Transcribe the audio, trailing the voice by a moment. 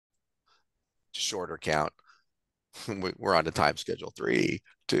shorter count. We're on to time schedule. 3,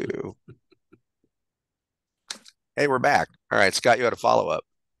 2. Hey, we're back. All right, Scott, you had a follow up.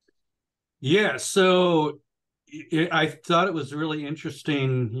 Yeah, so I thought it was really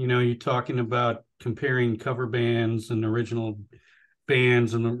interesting, you talking about comparing cover bands and original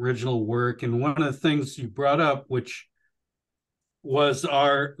bands and original work. And one of the things you brought up, which was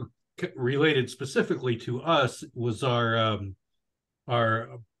our related specifically to us, was our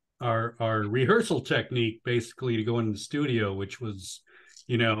our rehearsal technique, basically to go in the studio, which was,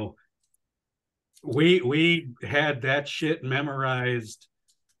 you know, we had that shit memorized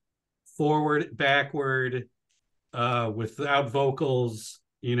forward, backward, without vocals,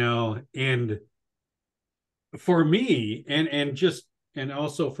 and for me, and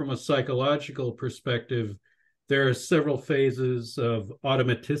also from a psychological perspective, there are several phases of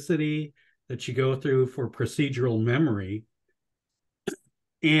automaticity that you go through for procedural memory.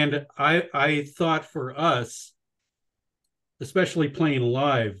 And I thought for us, especially playing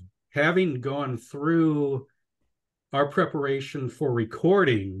live, having gone through our preparation for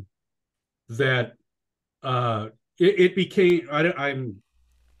recording, that it became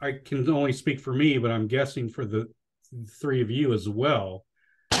I can only speak for me, but I'm guessing for the three of you as well,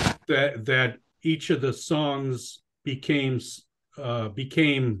 that each of the songs became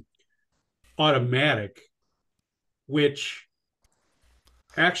automatic, which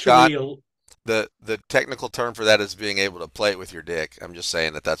Scott, actually, the technical term for that is being able to play it with your dick. I'm just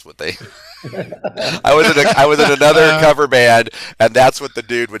saying that's what they. I was in another cover band, and that's what the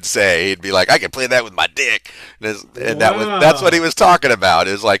dude would say. He'd be like, "I can play that with my dick," that's what he wow, was talking about.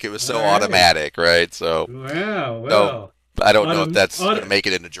 Is like it was all so right, automatic, right? wow, So well, I don't know if autom that's gonna make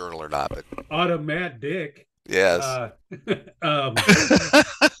it in the journal or not, but automat dick, yes. uh, um,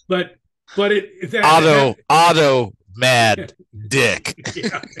 but it that Auto mad dick.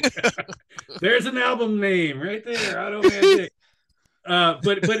 yeah, there's an album name right there, automat dick.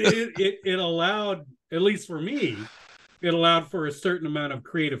 But it allowed, at least for me, it allowed for a certain amount of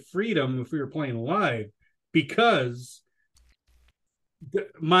creative freedom if we were playing live, because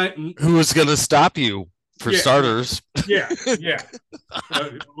my Who is going to stop you, for yeah, starters? yeah,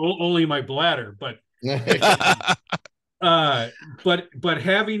 only my bladder, uh but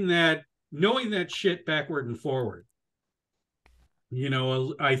having that, knowing that shit backward and forward,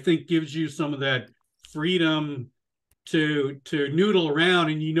 I think gives you some of that freedom to noodle around,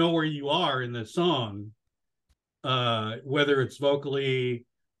 and where you are in the song, whether it's vocally,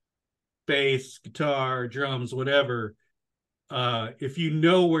 bass, guitar, drums, whatever. If you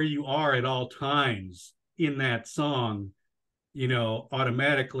know where you are at all times in that song,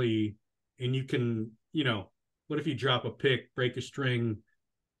 automatically, and you can, what if you drop a pick, break a string,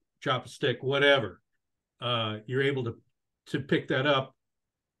 drop a stick, whatever, you're able to pick that up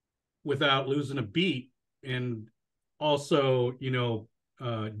without losing a beat, and also,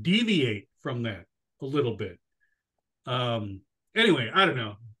 deviate from that a little bit. Um, anyway, I don't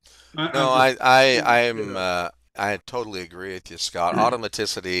know. I'm No, just I'm I totally agree with you, Scott.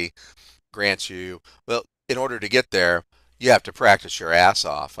 Automaticity grants you, well, in order to get there, you have to practice your ass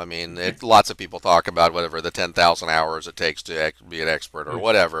off. I mean, lots of people talk about whatever the 10,000 hours it takes to be an expert or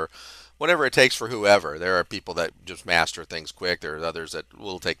whatever it takes for whoever. There are people that just master things quick. There are others that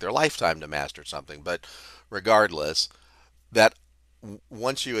will take their lifetime to master something. But regardless, that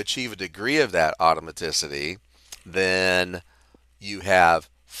once you achieve a degree of that automaticity, then you have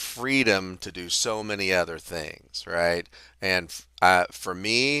freedom to do so many other things, right? And for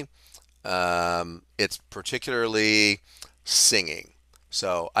me, it's particularly singing.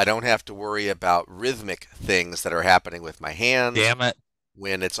 So I don't have to worry about rhythmic things that are happening with my hands Damn it.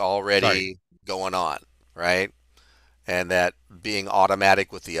 when it's Sorry. already going on, right? And that being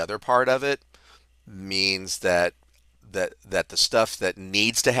automatic with the other part of it means that the stuff that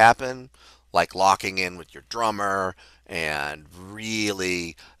needs to happen, like locking in with your drummer and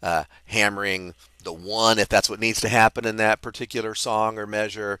really hammering the one, if that's what needs to happen in that particular song or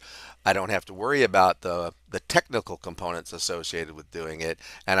measure, I don't have to worry about the technical components associated with doing it,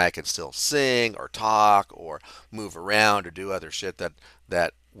 and I can still sing or talk or move around or do other shit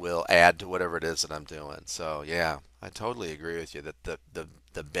that will add to whatever it is that I'm doing. So yeah, I totally agree with you that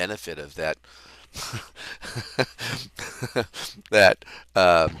the benefit of that that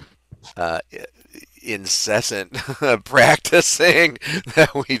uh, incessant practicing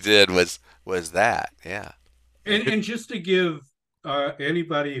that we did was that. Yeah. and just to give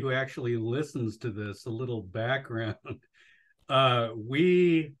anybody who actually listens to this a little background,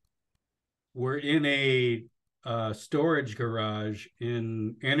 we were in a storage garage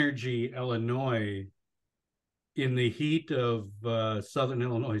in Energy, Illinois, in the heat of Southern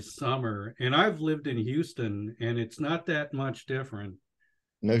Illinois summer, and I've lived in Houston, and it's not that much different.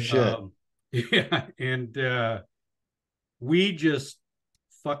 No shit. Yeah, and we just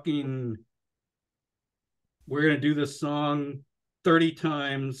fucking we're gonna do this song 30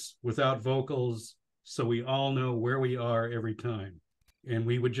 times without vocals, so we all know where we are every time, and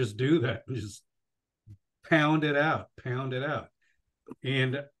we would just do that and just pound it out, and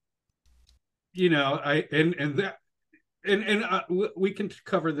I and that and we can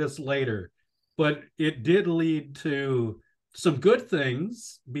cover this later, but it did lead to some good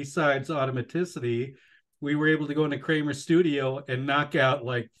things besides automaticity. We were able to go into Kramer's studio and knock out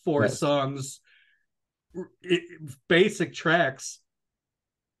like four Yes. songs, basic tracks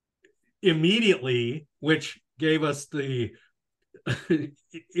immediately, which gave us the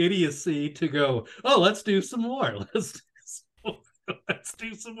idiocy to go, oh, let's do some more. Let's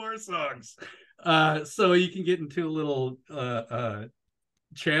do some more songs. So you can get into a little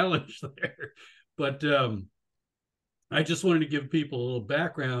challenge there. But I just wanted to give people a little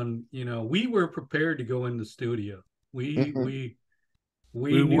background. We were prepared to go in the studio. We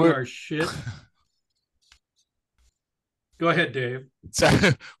knew our shit. Go ahead, Dave.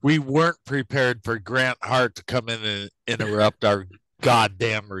 We weren't prepared for Grant Hart to come in and interrupt our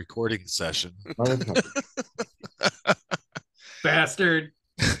goddamn recording session. Bastard.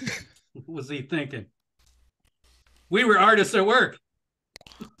 What was he thinking? We were artists at work.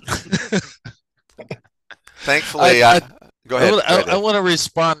 Thankfully, go ahead. I want to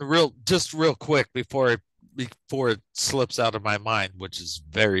respond real quick before it slips out of my mind, which is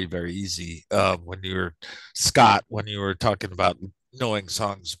very, very easy. When you were talking about knowing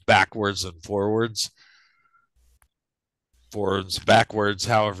songs backwards and forwards, backwards,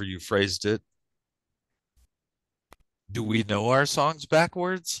 however you phrased it. Do we know our songs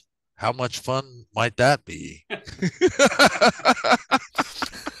backwards? How much fun might that be?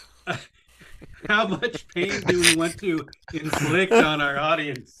 How much pain do we want to inflict on our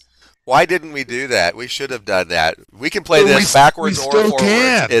audience? Why didn't we do that? We should have done that. We can play this backwards or forwards.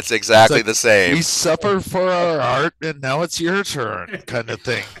 Can. It's exactly the same. We suffer for our art, and now it's your turn, kind of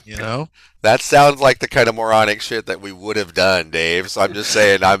thing, That sounds like the kind of moronic shit that we would have done, Dave. So I'm just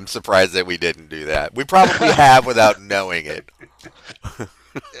saying I'm surprised that we didn't do that. We probably have without knowing it.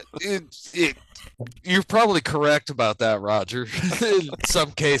 You're probably correct about that, Roger. In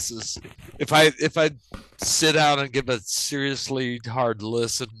some cases, if I sit down and give a seriously hard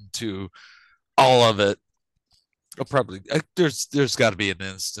listen to all of it, I'll probably there's got to be an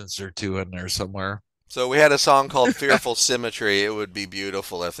instance or two in there somewhere. So we had a song called "Fearful Symmetry." It would be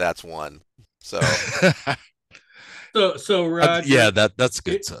beautiful if that's one. So Roger, yeah, that's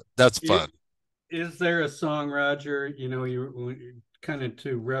good. That's fun. Is there a song, Roger? You kind of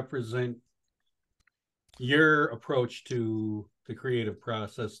to represent your approach to the creative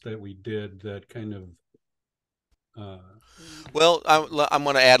process that we did that kind of well, I'm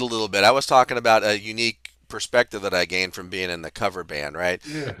going to add a little bit. I was talking about a unique perspective that I gained from being in the cover band, right?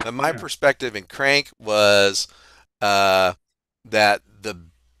 Yeah, And my perspective in Crank was that the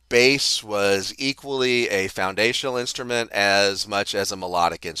bass was equally a foundational instrument as much as a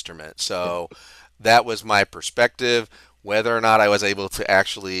melodic instrument. So that was my perspective. Whether or not I was able to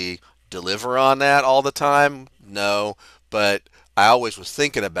actually deliver on that all the time, no. But I always was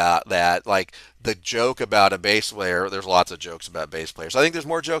thinking about that. Like the joke about a bass player, there's lots of jokes about bass players. I think there's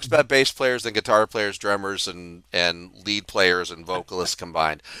more jokes about bass players than guitar players, drummers, and lead players and vocalists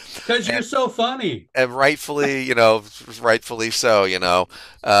combined. Because you're so funny. And rightfully so.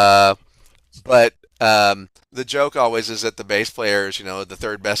 But the joke always is that the bass player is, the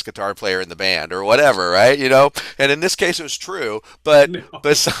third best guitar player in the band or whatever, right? And in this case it was true. But No.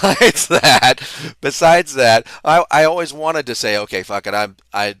 besides that, I always wanted to say, okay, fuck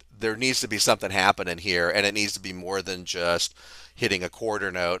it, there needs to be something happening here, and it needs to be more than just hitting a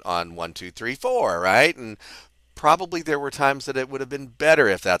quarter note on 1, 2, 3, 4, right? And probably there were times that it would have been better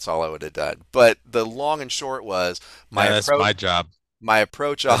if that's all I would have done. But the long and short was that's my job. My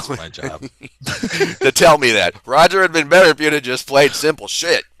approach That's my job. to tell me that Roger had been better if you'd have just played simple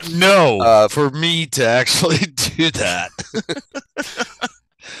shit. No, for me to actually do that.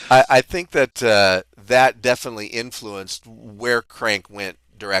 I think that that definitely influenced where Crank went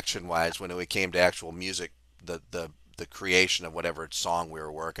direction-wise when it came to actual music. The creation of whatever song we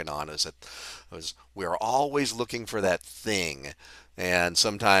were working on we were always looking for that thing. And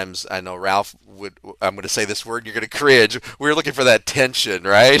sometimes I know Ralph I'm going to say this word, you're going to cringe. We were looking for that tension,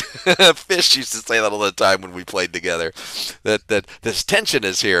 right? Fish used to say that all the time when we played together. That this tension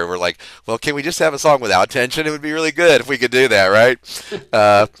is here. We're like, well, can we just have a song without tension? It would be really good if we could do that, right?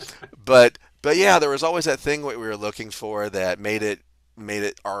 But But yeah, there was always that thing what we were looking for that made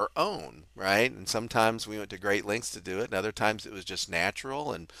it our own, right? And sometimes we went to great lengths to do it, and other times it was just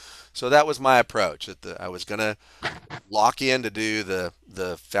natural. And so that was my approach. I was gonna lock in to do the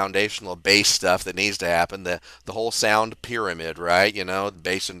foundational bass stuff that needs to happen, the whole sound pyramid, right?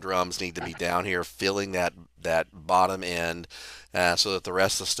 Bass and drums need to be down here filling that bottom end, so that the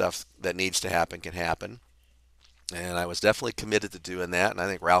rest of the stuff that needs to happen can happen. And I was definitely committed to doing that, and I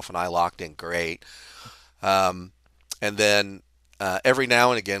think Ralph and I locked in great. Um, and then every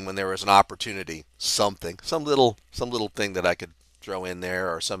now and again, when there was an opportunity, some little thing that I could throw in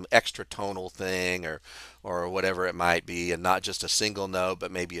there, or some extra tonal thing, or whatever it might be, and not just a single note,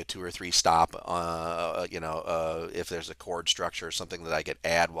 but maybe a two or three stop. If there's a chord structure or something that I could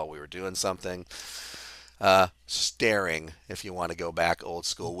add while we were doing something. Staring, if you want to go back old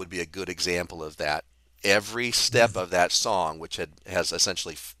school, would be a good example of that. Every step of that song, which has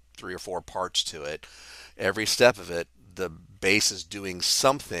essentially three or four parts to it, every step of it, the bass is doing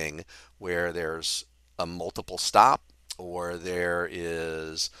something where there's a multiple stop, or there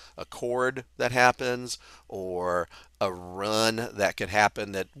is a chord that happens, or a run that could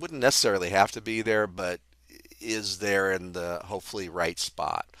happen that wouldn't necessarily have to be there, but is there in the hopefully right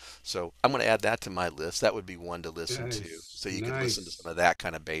spot. So I'm going to add that to my list. That would be one to listen to, Nice, so you could listen to some nice. of that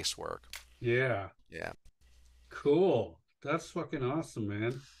kind of bass work. Yeah, Yeah. cool. That's fucking awesome,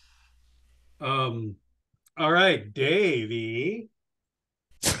 man. Um, all right, Davey.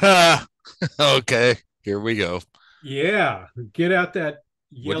 Okay, here we go. Yeah, get out that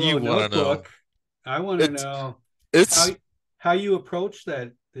What do yellow you want to know? notebook. I want to It's know how it's how you approach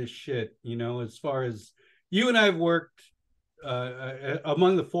this shit, as far as you and I've worked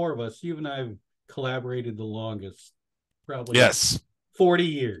among the four of us, you and I've collaborated the longest, probably yes, 40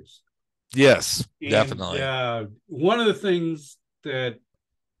 years. yes, And definitely. one of the things that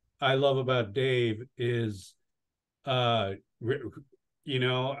I love about Dave is uh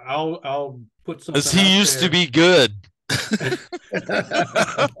I'll put As something he out used to there. be good.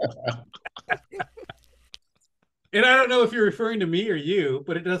 And I don't know if you're referring to me or you,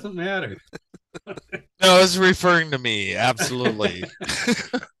 but it doesn't matter. No, I was referring to me. Absolutely.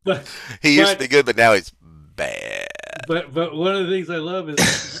 but He used to but be good, but now he's bad. but one of the things I love is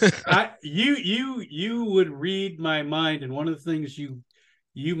you would read my mind, and one of the things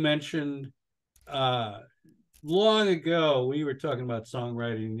you mentioned uh long ago, we were talking about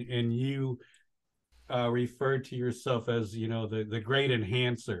songwriting, and you referred to yourself as the great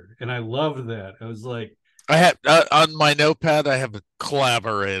enhancer, and I loved that. I was like, I had on my notepad. I have a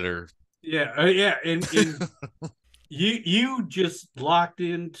collaborator. yeah, yeah, and you just locked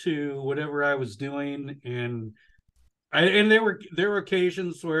into whatever I was doing, and there were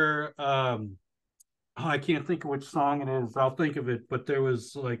occasions where oh, I can't think of which song it is. I'll think of it, but there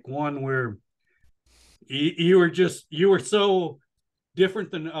was like one where you were so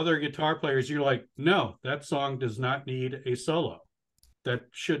different than other guitar players. You're like, no, that song does not need a solo. That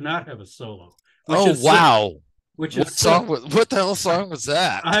should not have a solo, which Oh is so, wow! which What is so. song? What the hell song was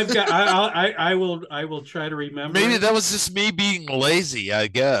that? I will try to remember Maybe it. that was just me being lazy. I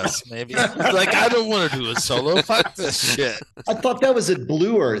guess maybe like I don't want to do a solo. Fuck this shit. I thought that was at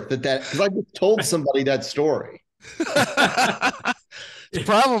Blue Earth that because I just told somebody that story.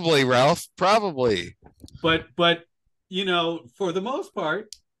 Probably Ralph. Probably. but for the most part,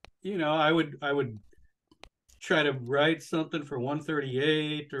 I would try to write something for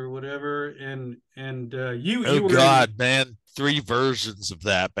 138 or whatever, and Oh you were in. God, man! 3 versions of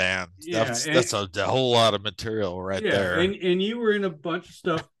that band. Yeah, That's a whole lot of material right yeah, there. and you were in a bunch of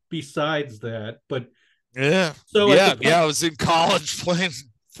stuff besides that, but Yeah, so at the yeah. point. I was in college playing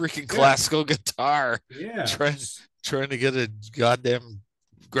freaking Yeah, classical guitar, yeah, trying trying to get a goddamn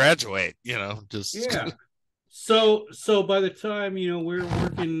graduate. Just yeah. So by the time we're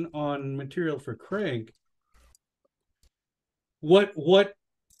working on material for Crank, what what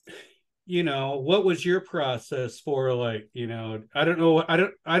was your process for, like, I don't know,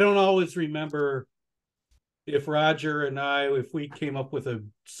 I don't always remember if Roger and I, if we came up with a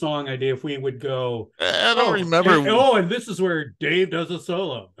song idea, if we would go, I don't oh, and, remember. oh, and this is where Dave does a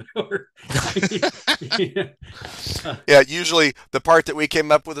solo. Yeah. Uh, Yeah, usually the part that we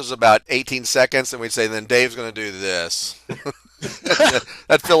came up with is about 18 seconds, and we'd say, then Dave's going to do this.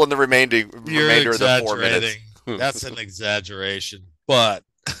 That'd fill in the You're remainder of the 4 minutes. exaggerating. That's an exaggeration, but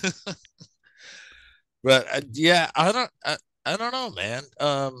yeah, I don't know, man.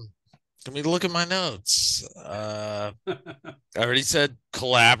 Let me look at my notes. I already said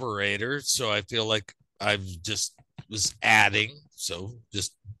collaborator, so I feel like I've just was adding, so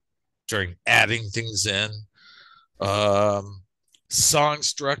just during adding things in. Um, Song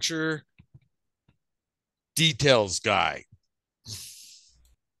structure. details guy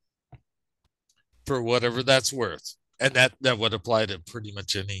for whatever that's worth. And that would apply to pretty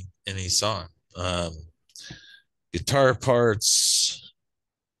much any song. Guitar parts,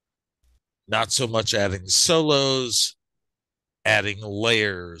 not so much adding solos, adding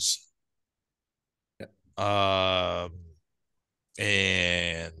layers. And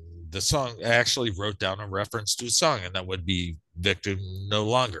the song, I actually wrote down a reference to a song, and that would be Victim No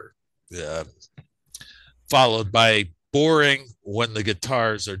Longer. Followed by boring when the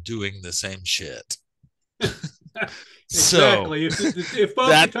guitars are doing the same shit. Exactly. So, if both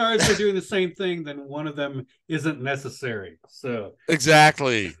guitars are doing the same thing, then one of them isn't necessary. So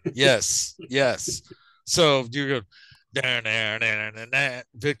exactly. Yes. Yes. So you go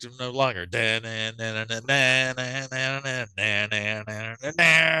Victim No Longer.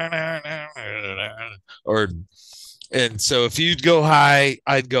 Or and so if you'd go high,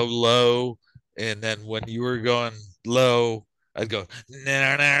 I'd go low. And then when you were going low, I'd go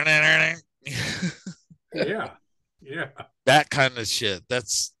yeah. Yeah. that kind of shit.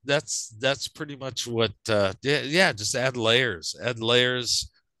 That's pretty much what yeah, just add layers and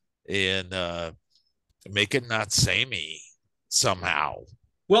make it not samey somehow.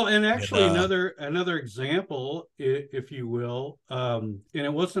 Well, and actually another example, if you will, and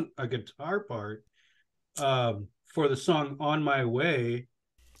it wasn't a guitar part, for the song On My Way,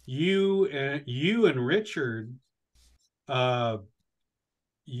 you and Richard,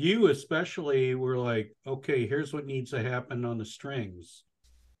 you especially were like, okay, here's what needs to happen on the strings,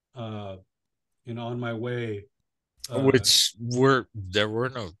 in On My Way. Which there were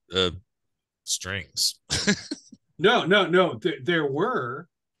no strings. No. There were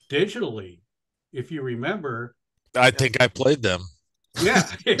digitally, if you remember. I think I played them. Yeah,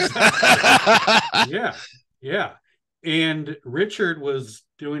 exactly. Yeah. And Richard was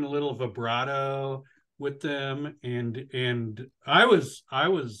doing a little vibrato with them, and I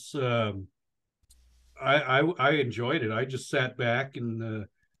enjoyed it. I just sat back in the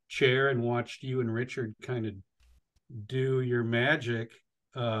chair and watched you and Richard kind of do your magic.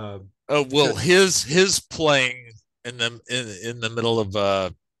 Oh well, his playing in the middle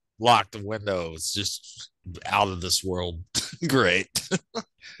of Lock the Window is just out of this world. Great.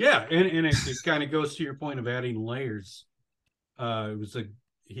 Yeah, and it kind of goes to your point of adding layers. It was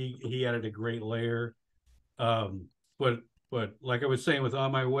he added a great layer. But like I was saying with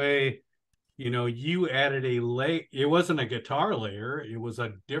On My Way, you added a layer. It wasn't a guitar layer, it was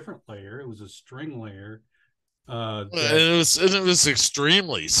a different layer. It was a string layer. It was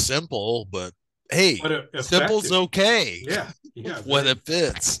extremely simple, but hey, simple's okay. Yeah, when it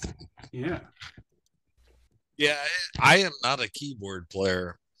fits. Yeah. I am not a keyboard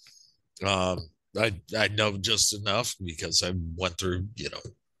player. I know just enough because I went through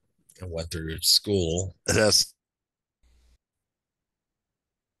school. It has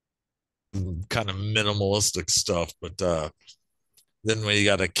kind of minimalistic stuff, but then when you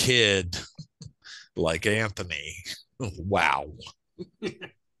got a kid like Anthony, wow.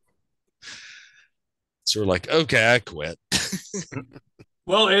 So we're like, okay, I quit.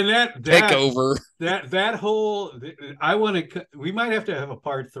 Well, and that take over that whole, we might have to have a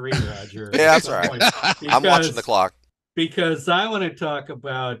part 3, Roger. Yeah, that's all right. I'm watching the clock because I want to talk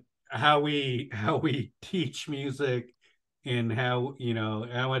about how we teach music, and how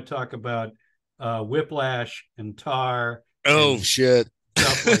I want to talk about whiplash and tar. Oh and shit,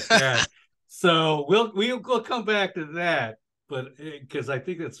 stuff like that. So we'll come back to that, but because I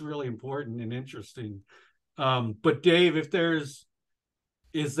think that's really important and interesting. But Dave,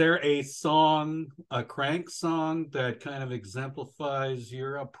 is there a song, a crank song, that kind of exemplifies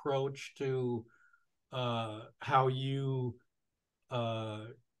your approach to how you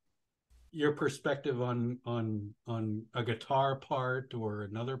your perspective on a guitar part or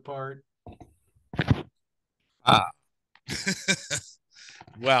another part?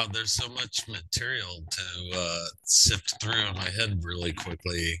 Wow, there's so much material to sift through in my head really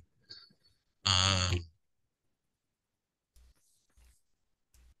quickly.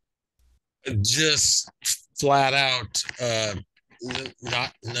 Just flat out,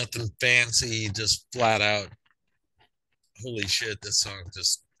 not nothing fancy, just flat out. Holy shit, this song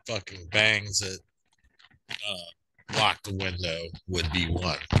just fucking bangs it. Lock the Window would be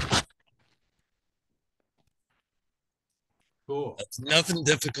one. Cool. That's nothing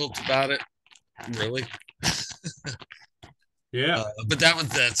difficult about it, really. Yeah. But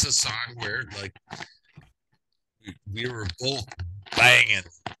that's a song where like we were both banging,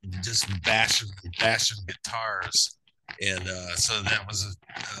 just bashing guitars, and so that was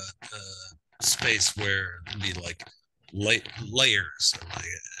a space where it'd be like, layers. I'm like,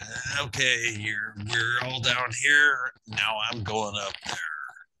 okay, we're all down here. Now I'm going up there.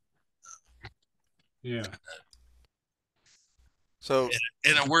 Yeah. So,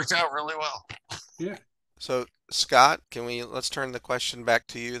 And it worked out really well. Yeah. so Scott, let's turn the question back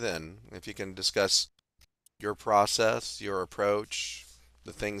to you then. If you can discuss your process, your approach,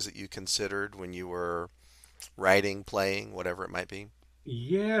 the things that you considered when you were writing, playing, whatever it might be.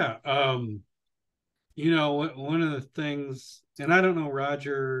 Yeah. One of the things, and I don't know,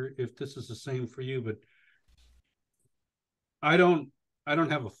 Roger, if this is the same for you, but I don't I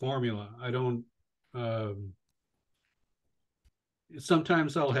don't have a formula. I don't um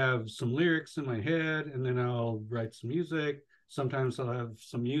sometimes I'll have some lyrics in my head and then I'll write some music. Sometimes I'll have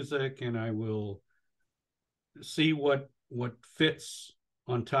some music and I will see what fits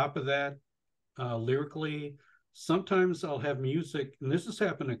on top of that lyrically. Sometimes I'll have music, and this has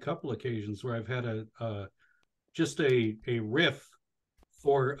happened a couple occasions where I've had a just a riff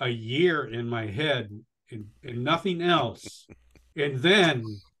for a year in my head and nothing else, and then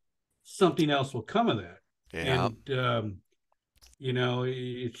something else will come of that. Yeah. And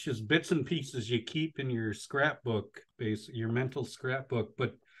it's just bits and pieces you keep in your scrapbook, basically your mental scrapbook.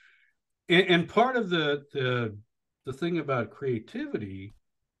 But and part of the thing about creativity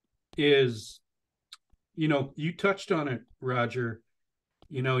is, you touched on it, Roger.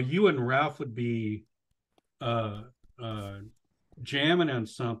 You and Ralph would be uh uh jamming on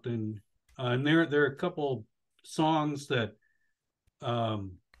something, and there are a couple songs that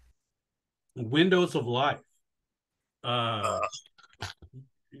um Windows of Life, uh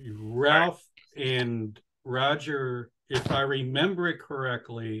Ralph and Roger, if I remember it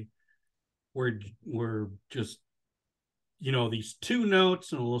correctly, were just, these two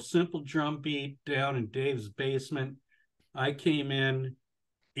notes and a little simple drum beat down in Dave's basement. I came in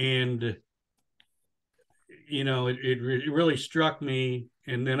and it really struck me,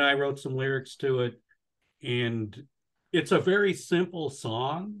 and then I wrote some lyrics to it, and it's a very simple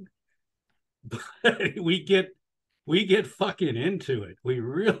song, but we get fucking into it. We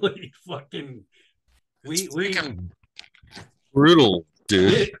really fucking It's we freaking brutal,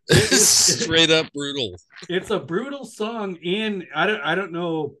 dude. it's Straight up brutal. it's a brutal song, and I don't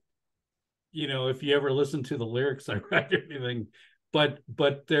know, if you ever listen to the lyrics I write or anything, but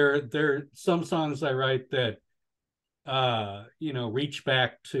there some songs I write that reach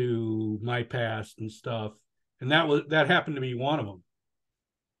back to my past and stuff, and that happened to be one of them.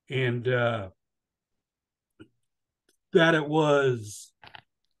 And that it was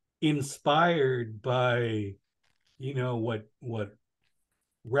inspired by, what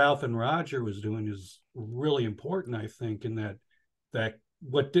Ralph and Roger was doing is really important, I think, in that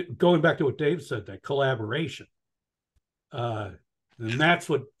going back to what Dave said, that collaboration, uh and that's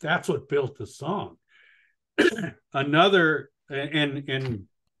what built the song. Another, and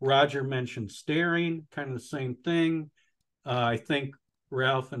Roger mentioned staring, kind of the same thing. I think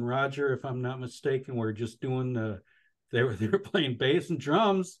Ralph and Roger, if I'm not mistaken, were just doing they were playing bass and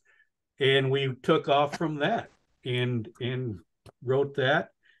drums, and we took off from that and wrote that.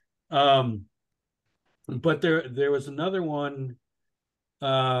 Um, but there was another one,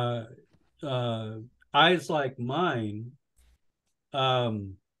 uh, uh, Eyes Like Mine.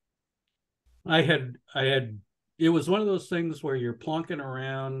 Um, I had it was one of those things where you're plunking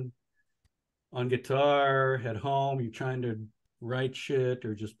around on guitar at home, you're trying to write shit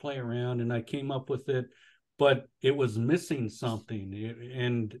or just play around, and I came up with it, but it was missing something,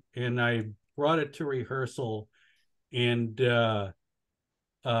 and I brought it to rehearsal, and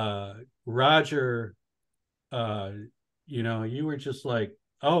Roger, uh you were just like,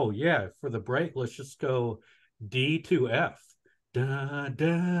 oh yeah, for the break let's just go D to F, da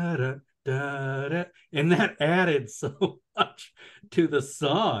da da da da, and that added so much to the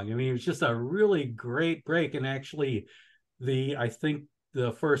song. I mean, it was just a really great break, and actually, I think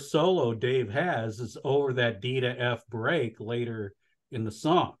the first solo Dave has is over that D to F break later in the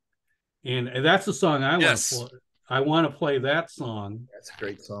song, and that's the song I want to Yes. play. I want to play that song. That's a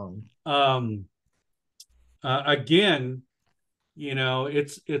great song. Again,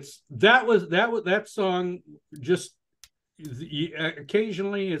 it's that song just,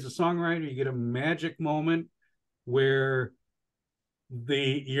 occasionally as a songwriter you get a magic moment where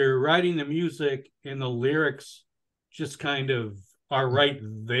you're writing the music and the lyrics just kind of are right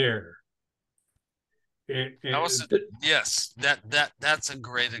there. Yes, that's a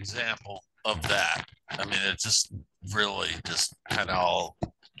great example of that. I mean, it just really just kind of all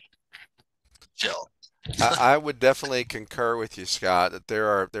gelled. I would definitely concur with you, Scott, that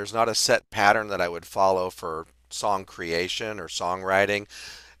there's not a set pattern that I would follow for song creation or songwriting.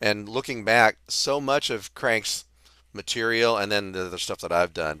 And looking back, so much of Crank's material, and then the stuff that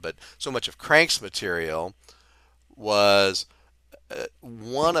I've done. But so much of Crank's material was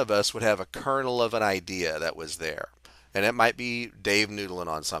one of us would have a kernel of an idea that was there. And it might be Dave noodling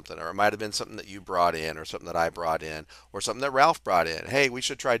on something, or it might have been something that you brought in, or something that I brought in, or something that Ralph brought in. Hey, we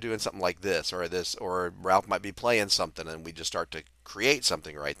should try doing something like this, or Ralph might be playing something, and we just start to create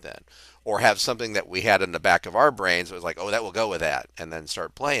something right then, or have something that we had in the back of our brains that was like, oh, that will go with that, and then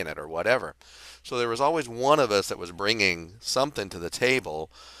start playing it or whatever. So there was always one of us that was bringing something to the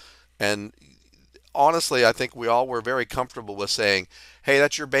table, and honestly, I think we all were very comfortable with saying, "Hey,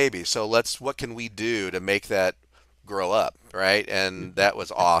 that's your baby. So what can we do to make that grow up, right?" And that was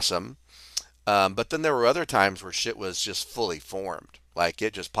awesome. But then there were other times where shit was just fully formed, like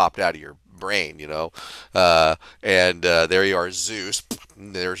it just popped out of your brain, and there you are, Zeus.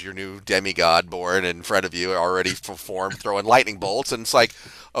 There's your new demigod born in front of you, already formed, throwing lightning bolts, and it's like,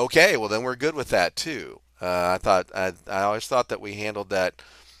 okay, well then we're good with that too. I always thought that we handled that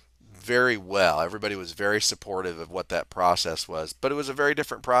very well. Everybody was very supportive of what that process was, but it was a very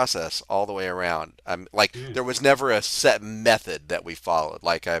different process all the way around. Like Yeah. there was never a set method that we followed.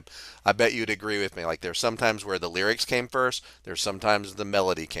 Like I bet you'd agree with me. Like there's sometimes where the lyrics came first. There's sometimes the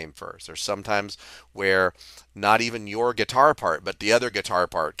melody came first. There's sometimes where not even your guitar part, but the other guitar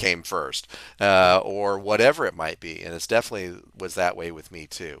part came first, or whatever it might be. And it's definitely was that way with me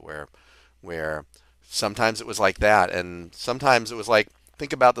too, where sometimes it was like that, and sometimes it was like,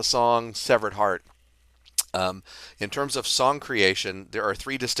 think about the song Severed Heart. In terms of song creation, there are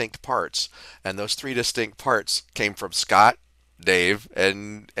three distinct parts, and those three distinct parts came from Scott, Dave,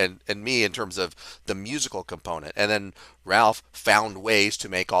 and me in terms of the musical component. And then Ralph found ways to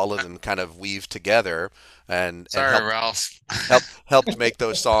make all of them kind of weave together and Sorry, help Ralph. helped make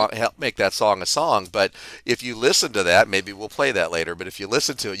help make that song a song. But if you listen to that, maybe we'll play that later, but if you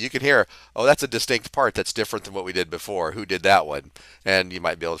listen to it, you can hear, oh, that's a distinct part that's different than what we did before. Who did that one? And you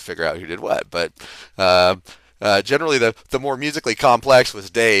might be able to figure out who did what. But generally, the more musically complex was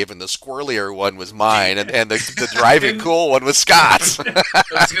Dave, and the squirrelier one was mine, and the driving And cool one was Scott's.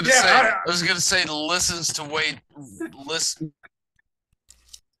 yeah, I was gonna say listens to wait listen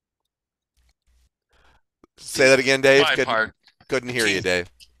Say that again, Dave. my part. Couldn't hear you, King, Dave.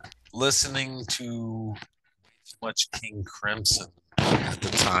 listening to much King Crimson at the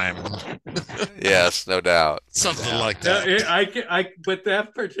time. Yes, no doubt. Something like no, that. but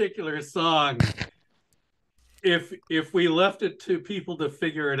that particular song, if we left it to people to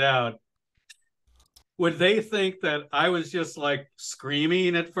figure it out, would they think that I was just like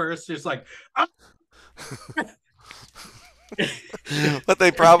screaming at first, just like, ah! What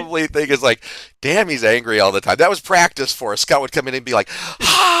they probably think is like, damn, he's angry all the time. That was practice for us. Scott would come in and be like,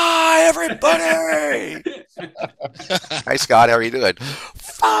 hi, everybody. Hi, Scott. How are you doing?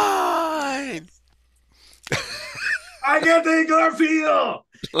 Fine. I get the Garfield.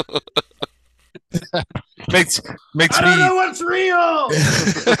 makes I don't know what's real.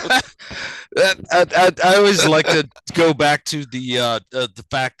 I always like to go back to the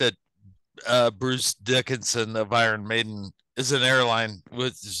fact that Bruce Dickinson of Iron Maiden is an airline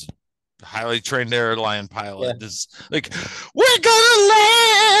with highly trained airline pilot. Yeah. Is like, we're gonna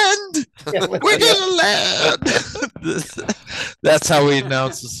land. Yeah, We're gonna land. That's how he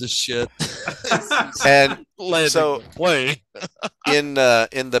announces this shit. And Landing so the plane. in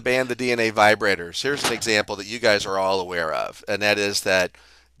the band, the DNA Vibrators, here's an example that you guys are all aware of, and that is that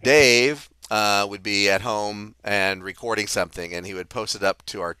Dave would be at home and recording something, and he would post it up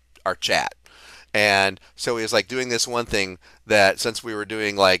to our chat. And so he was like doing this one thing that, since we were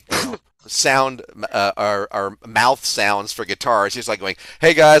doing like sound our mouth sounds for guitars, he's like going,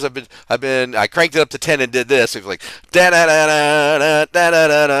 hey guys, I cranked it up to 10 and did this. He was like, da da da da da da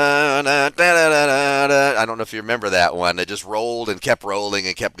da da da da da. I don't know if you remember that one. It just rolled and kept rolling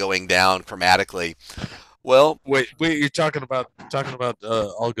and kept going down chromatically. Well, Wait, you're talking about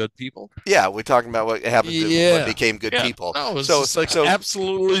all good people? yeah, we're talking about what happened to what became good people. No, it's So just like so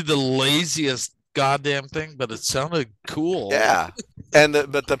absolutely the laziest goddamn thing, but it sounded cool. yeah. And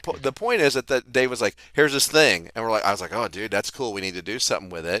the point is that Dave was like, here's this thing, and I was like, oh dude, that's cool. We need to do something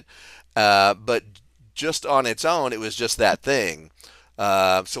with it. But just on its own, it was just that thing.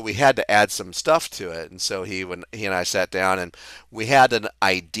 So we had to add some stuff to it, and so when he and I sat down, and we had an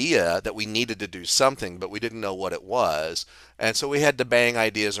idea that we needed to do something, but we didn't know what it was, and so we had to bang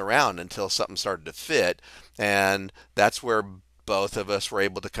ideas around until something started to fit, and that's where both of us were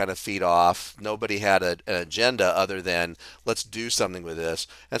able to kind of feed off. Nobody had an agenda other than let's do something with this,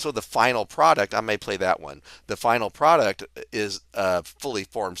 and so the final product, I may play that one. The final product is a fully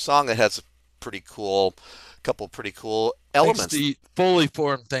formed song that has pretty cool couple pretty cool Thanks elements. to fully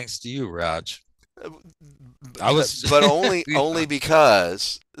formed, thanks to you, Raj. I was, but only yeah.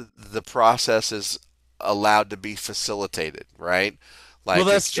 because the process is allowed to be facilitated, right? Well, Like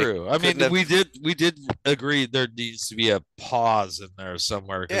that's it true. I mean, couldn't have. we did agree there needs to be a pause in there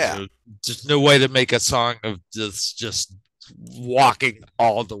somewhere because Yeah. there's just no way to make a song of just walking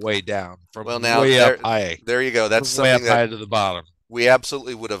all the way down from Well, now way up there high, there you go. That's from way something up that high to the bottom. we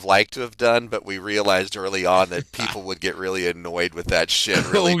absolutely would have liked to have done, but we realized early on that people would get really annoyed with that shit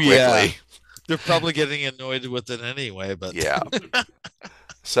really Oh yeah, quickly. they're probably getting annoyed with it anyway. But Yeah.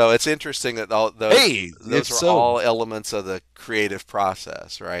 So it's interesting that all those hey, if those are so, all elements of the creative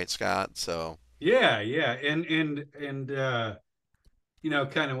process, right, Scott? So Yeah, and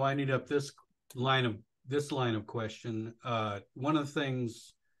kind of winding up line of line of question. One of the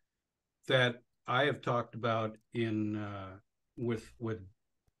things that I have talked about in with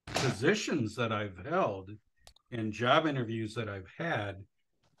positions that I've held and job interviews that I've had,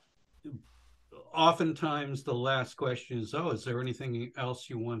 oftentimes the last question is, "Oh, is there anything else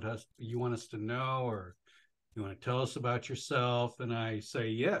you want us to know, or you want to tell us about yourself?" And I say,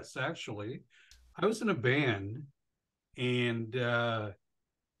 "Yes, actually, I was in a band, and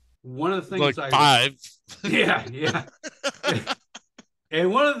one of the things like I, five. yeah,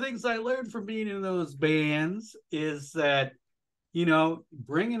 and one of the things I learned from being in those bands is that,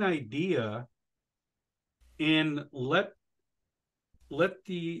 bring an idea and let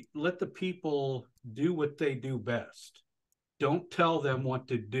the people do what they do best. Don't tell them what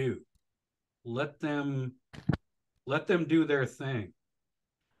to do. Let them do their thing.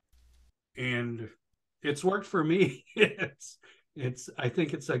 And it's worked for me. It's I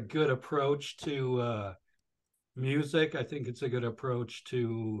think it's a good approach to music. I think it's a good approach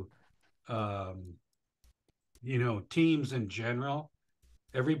to um, teams in general.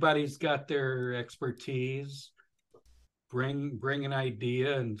 Everybody's got their expertise. Bring an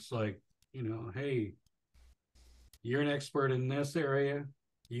idea, and it's like, hey, you're an expert in this area.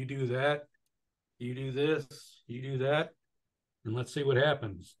 You do that. You do this. You do that, and let's see what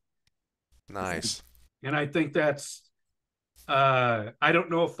happens. nice. And I think that's. I don't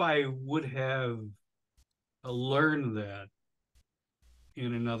know if I would have learned that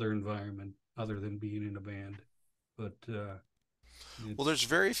in another environment other than being in a band, but Well, it's there's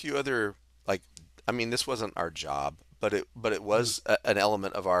very few other like I mean, this wasn't our job, but it mm, was an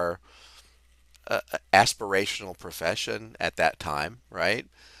element of our aspirational profession at that time, right?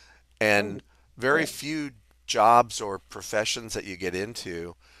 And oh, very few jobs or professions that you get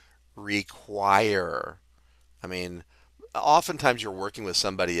into require, I mean, oftentimes you're working with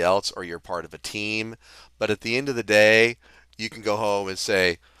somebody else or you're part of a team, but at the end of the day, you can go home and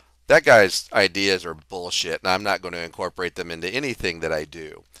say, that guy's ideas are bullshit and I'm not going to incorporate them into anything that I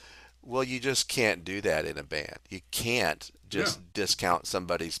do. Well, you just can't do that in a band. You can't yeah, just discount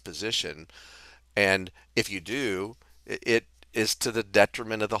somebody's position. And if you do, it is to the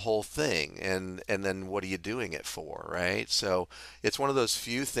detriment of the whole thing. And then what are you doing it for, right? So it's one of those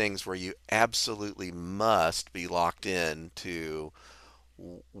few things where you absolutely must be locked in to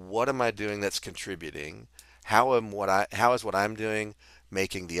what am I doing that's contributing? How is what I'm doing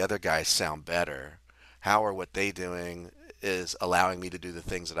making the other guys sound better? How are what they doing is allowing me to do the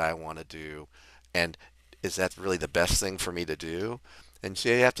things that I want to do? And is that really the best thing for me to do? And so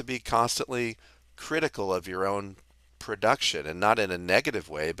you have to be constantly critical of your own production and not in a negative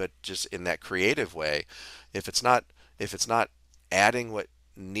way, but just in that creative way. If it's not if it's not adding what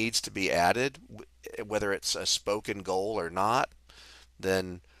needs to be added, whether it's a spoken goal or not,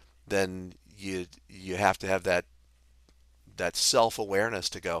 then you have to have that self-awareness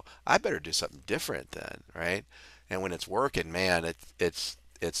to go, I better do something different then, right? And when it's working, man, it's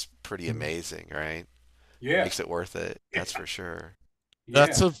pretty amazing, right? yeah, Makes it worth it, that's for sure.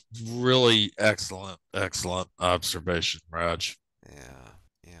 That's yeah, a really excellent observation, Raj. Yeah,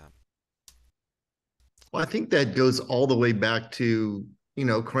 yeah. Well, I think that goes all the way back to,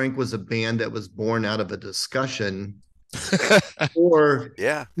 Crank was a band that was born out of a discussion before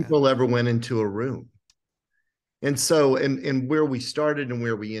Yeah, yeah. people ever went into a room. And so, and where we started and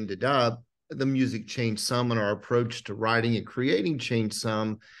where we ended up, the music changed some, and our approach to writing and creating changed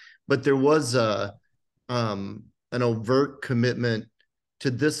some, but there was an overt commitment to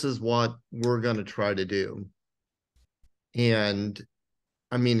this is what we're going to try to do. And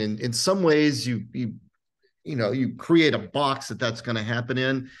I mean, in some ways, you create a box that's going to happen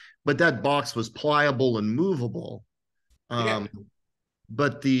in, but that box was pliable and movable. yeah, Um,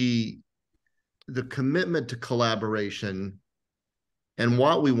 but the commitment to collaboration and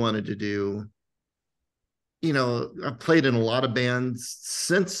what we wanted to do, I've played in a lot of bands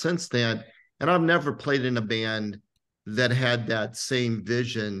since then, and I've never played in a band that had that same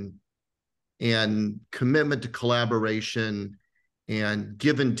vision and commitment to collaboration and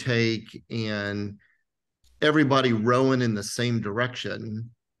give and take and everybody rowing in the same direction.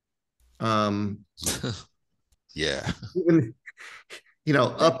 Yeah. Even,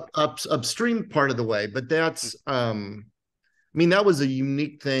 upstream part of the way, but that's that was a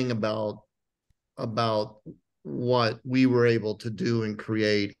unique thing about what we were able to do and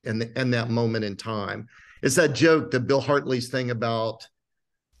create and that moment in time. It's that joke, that Bill Hartley's thing about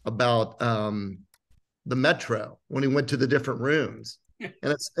the Metro when he went to the different rooms.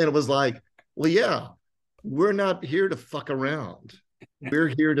 And it was like, well, yeah, we're not here to fuck around. We're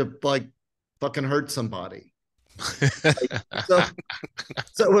here to like fucking hurt somebody. So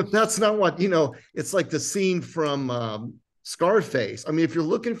if that's not what, it's like the scene from Scarface. I mean, if you're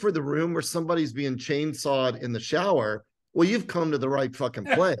looking for the room where somebody's being chainsawed in the shower, well, you've come to the right fucking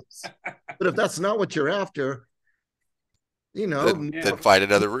place. But if that's not what you're after, then find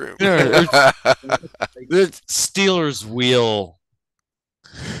another room. The Steelers wheel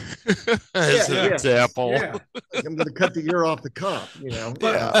as an example. Yeah. I'm going to cut the ear off the cup,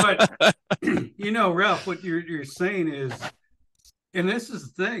 But Ralph, what you're saying is, and this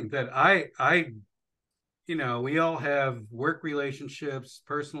is the thing that I we all have work relationships,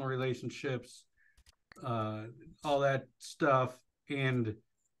 personal relationships, all that stuff. And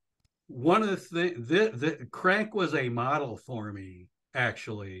one of the things, the Crank was a model for me,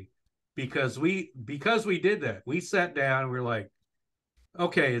 actually, because we did that. We sat down and we were like,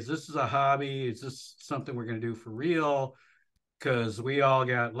 okay, is this a hobby? Is this something we're going to do for real? Because we all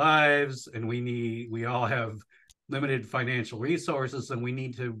got lives and we all have limited financial resources, and we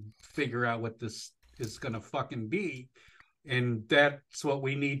need to figure out what this is going to fucking be. And that's what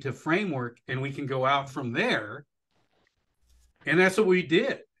we need to framework, and we can go out from there. And that's what we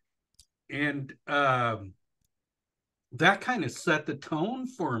did. And that kind of set the tone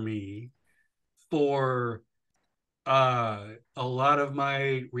for me for a lot of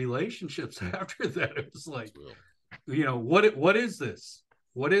my relationships after that. It was like, what is this?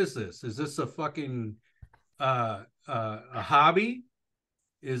 What is this? Is this a fucking a hobby?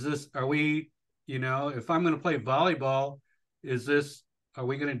 Is this, are we, if I'm going to play volleyball, are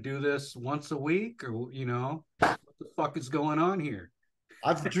we going to do this once a week, or, what the fuck is going on here?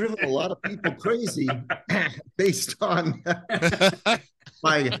 I've driven a lot of people crazy based on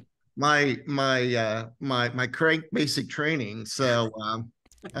my Crank basic training. So,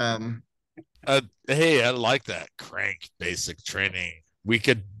 hey, I like that Crank basic training. We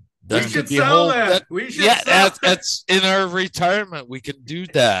should sell that. That's in our retirement. We can do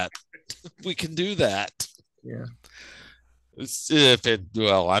that. We can do that. Yeah.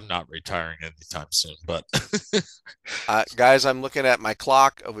 I'm not retiring anytime soon, but guys, I'm looking at my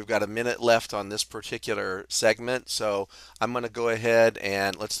clock. We've got a minute left on this particular segment, so I'm going to go ahead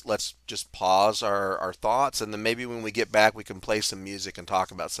and let's just pause our thoughts, and then maybe when we get back, we can play some music and talk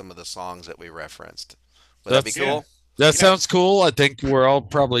about some of the songs that we referenced. Would that be cool? That sounds cool. I think we're all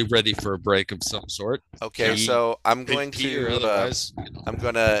probably ready for a break of some sort. Okay, so I'm going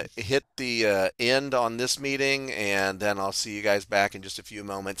to hit the end on this meeting, and then I'll see you guys back in just a few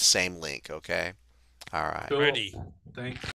moments. Same link, okay? All right. Cool. Ready. Thanks.